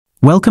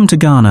Welcome to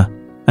Ghana,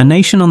 a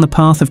nation on the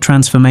path of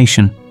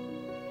transformation,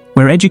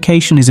 where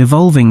education is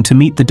evolving to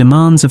meet the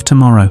demands of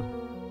tomorrow.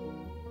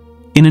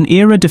 In an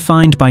era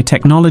defined by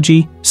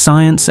technology,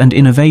 science, and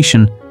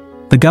innovation,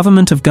 the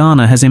government of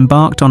Ghana has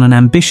embarked on an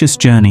ambitious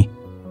journey,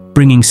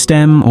 bringing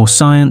STEM or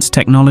science,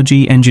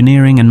 technology,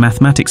 engineering, and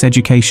mathematics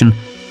education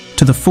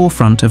to the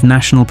forefront of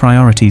national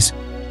priorities.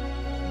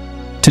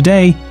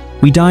 Today,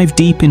 we dive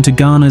deep into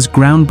Ghana's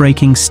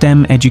groundbreaking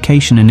STEM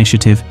education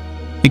initiative,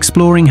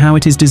 exploring how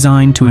it is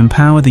designed to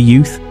empower the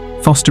youth,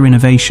 foster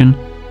innovation,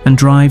 and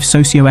drive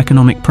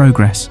socio-economic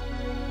progress.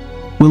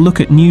 We'll look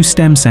at new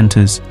STEM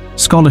centers,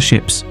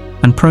 scholarships,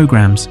 and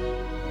programs,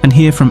 and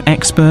hear from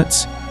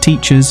experts,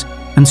 teachers,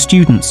 and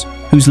students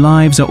whose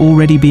lives are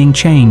already being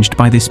changed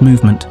by this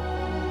movement.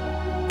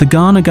 The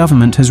Ghana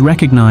government has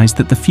recognized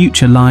that the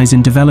future lies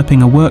in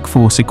developing a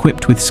workforce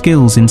equipped with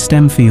skills in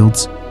STEM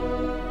fields.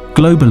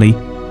 Globally,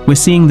 we're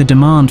seeing the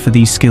demand for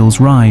these skills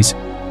rise,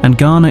 and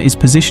Ghana is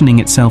positioning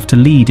itself to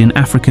lead in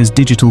Africa's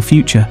digital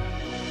future.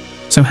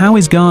 So how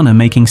is Ghana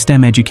making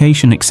STEM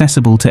education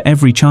accessible to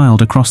every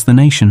child across the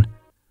nation?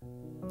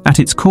 At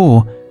its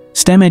core,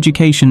 STEM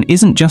education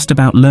isn't just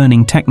about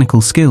learning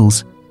technical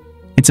skills.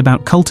 It's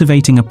about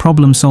cultivating a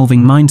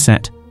problem-solving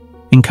mindset,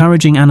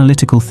 encouraging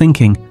analytical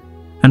thinking,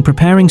 and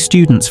preparing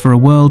students for a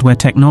world where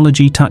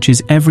technology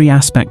touches every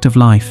aspect of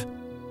life.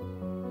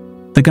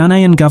 The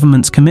Ghanaian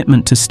government's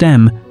commitment to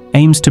STEM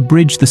aims to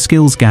bridge the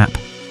skills gap,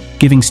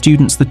 giving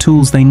students the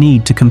tools they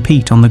need to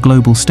compete on the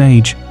global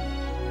stage.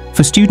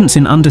 For students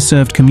in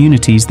underserved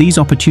communities, these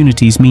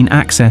opportunities mean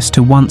access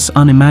to once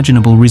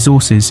unimaginable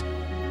resources.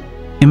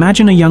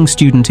 Imagine a young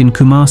student in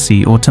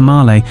Kumasi or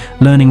Tamale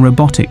learning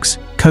robotics,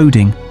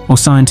 coding, or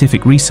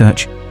scientific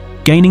research,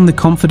 gaining the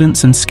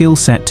confidence and skill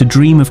set to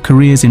dream of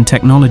careers in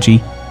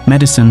technology,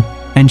 medicine,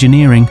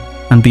 engineering,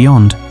 and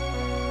beyond.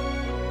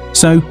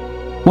 So,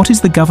 what is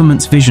the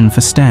government's vision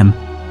for STEM?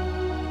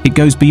 It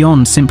goes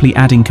beyond simply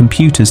adding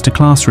computers to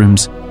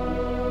classrooms.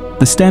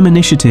 The STEM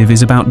initiative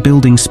is about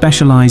building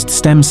specialized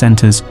STEM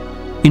centers,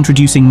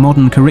 introducing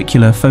modern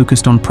curricula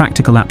focused on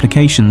practical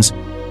applications,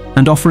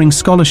 and offering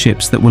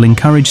scholarships that will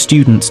encourage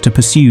students to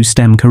pursue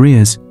STEM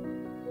careers.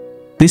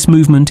 This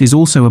movement is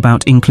also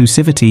about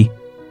inclusivity,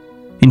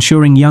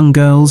 ensuring young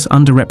girls,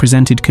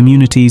 underrepresented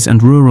communities,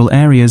 and rural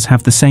areas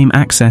have the same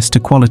access to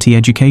quality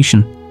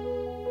education.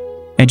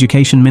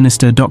 Education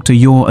Minister Dr.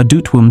 Yor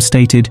Adutwum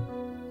stated,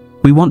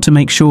 "We want to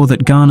make sure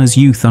that Ghana's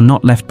youth are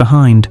not left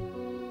behind.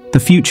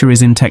 The future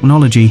is in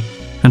technology,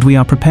 and we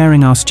are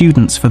preparing our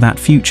students for that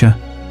future."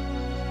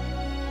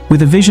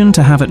 With a vision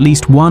to have at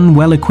least one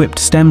well-equipped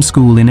STEM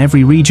school in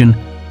every region,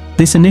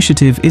 this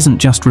initiative isn't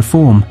just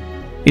reform,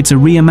 it's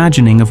a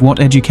reimagining of what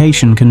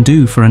education can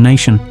do for a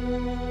nation.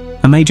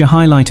 A major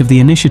highlight of the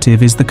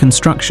initiative is the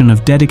construction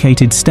of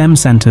dedicated STEM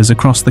centers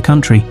across the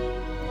country.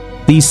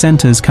 These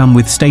centers come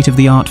with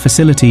state-of-the-art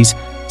facilities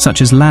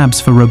such as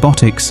labs for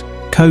robotics,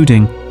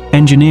 coding,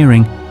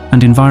 engineering,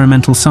 and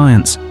environmental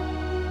science.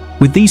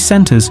 With these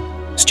centers,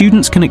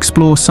 students can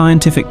explore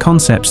scientific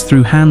concepts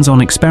through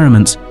hands-on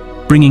experiments,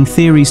 bringing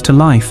theories to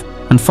life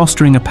and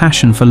fostering a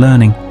passion for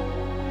learning.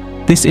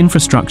 This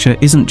infrastructure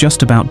isn't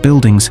just about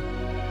buildings.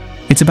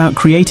 It's about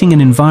creating an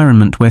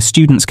environment where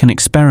students can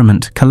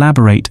experiment,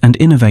 collaborate, and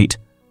innovate.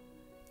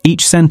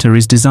 Each center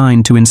is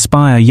designed to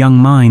inspire young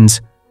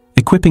minds,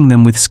 equipping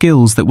them with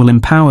skills that will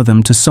empower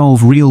them to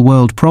solve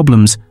real-world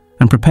problems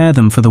and prepare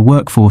them for the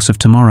workforce of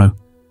tomorrow.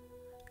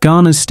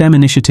 Ghana's STEM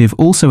initiative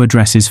also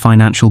addresses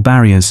financial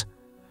barriers.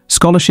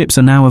 Scholarships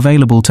are now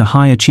available to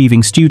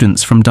high-achieving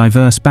students from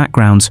diverse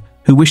backgrounds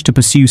who wish to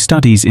pursue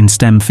studies in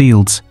STEM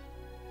fields.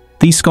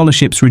 These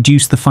scholarships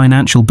reduce the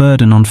financial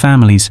burden on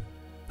families,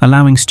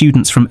 allowing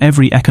students from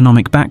every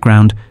economic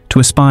background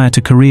to aspire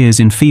to careers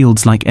in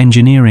fields like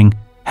engineering,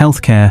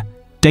 healthcare,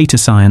 data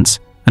science,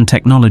 and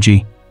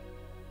technology.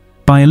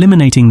 By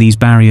eliminating these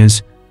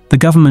barriers, the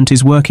government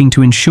is working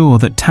to ensure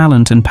that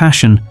talent and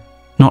passion,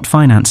 not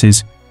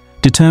finances,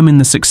 determine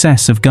the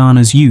success of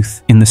Ghana's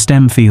youth in the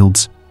STEM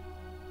fields.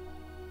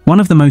 One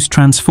of the most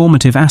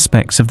transformative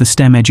aspects of the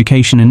STEM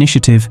education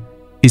initiative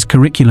is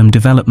curriculum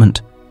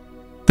development.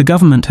 The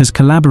government has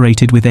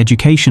collaborated with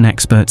education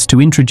experts to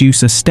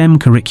introduce a STEM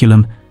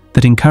curriculum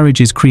that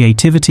encourages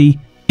creativity,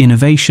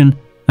 innovation,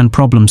 and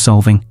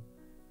problem-solving.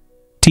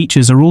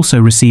 Teachers are also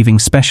receiving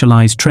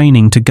specialized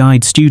training to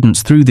guide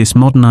students through this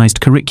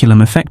modernized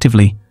curriculum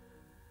effectively.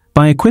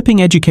 By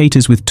equipping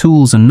educators with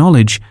tools and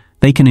knowledge,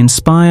 they can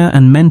inspire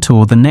and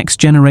mentor the next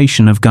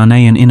generation of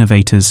Ghanaian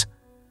innovators.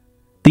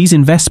 These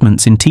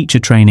investments in teacher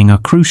training are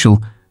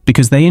crucial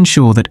because they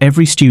ensure that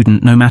every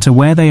student, no matter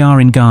where they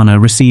are in Ghana,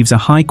 receives a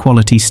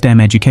high-quality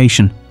STEM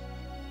education.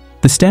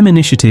 The STEM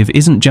initiative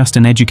isn't just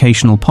an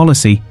educational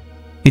policy,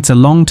 it's a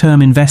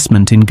long-term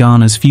investment in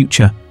Ghana's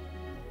future.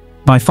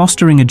 By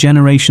fostering a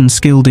generation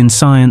skilled in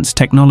science,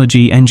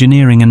 technology,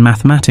 engineering, and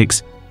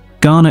mathematics,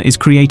 Ghana is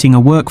creating a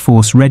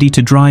workforce ready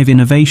to drive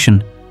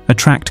innovation,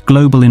 attract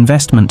global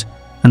investment,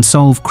 and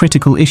solve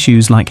critical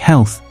issues like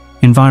health,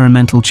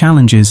 environmental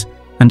challenges,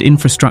 and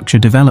infrastructure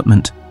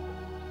development.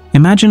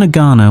 Imagine a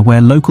Ghana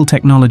where local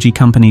technology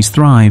companies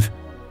thrive,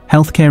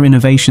 healthcare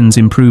innovations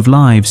improve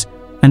lives,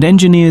 and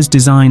engineers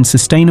design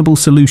sustainable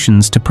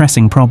solutions to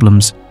pressing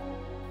problems.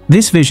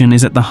 This vision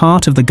is at the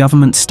heart of the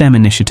government's STEM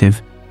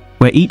initiative,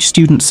 where each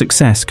student's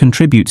success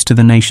contributes to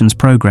the nation's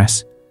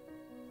progress.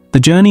 The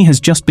journey has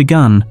just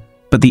begun,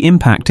 but the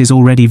impact is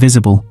already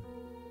visible.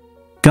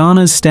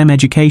 Ghana's STEM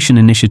education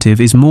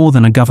initiative is more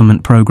than a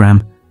government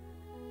program.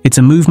 It's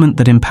a movement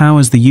that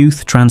empowers the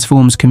youth,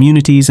 transforms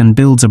communities, and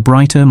builds a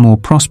brighter, more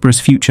prosperous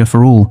future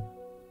for all.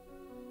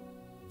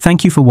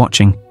 Thank you for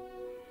watching.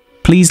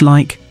 Please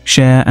like,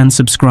 share, and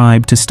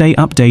subscribe to stay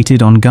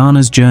updated on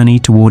Ghana's journey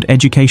toward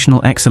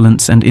educational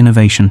excellence and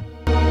innovation.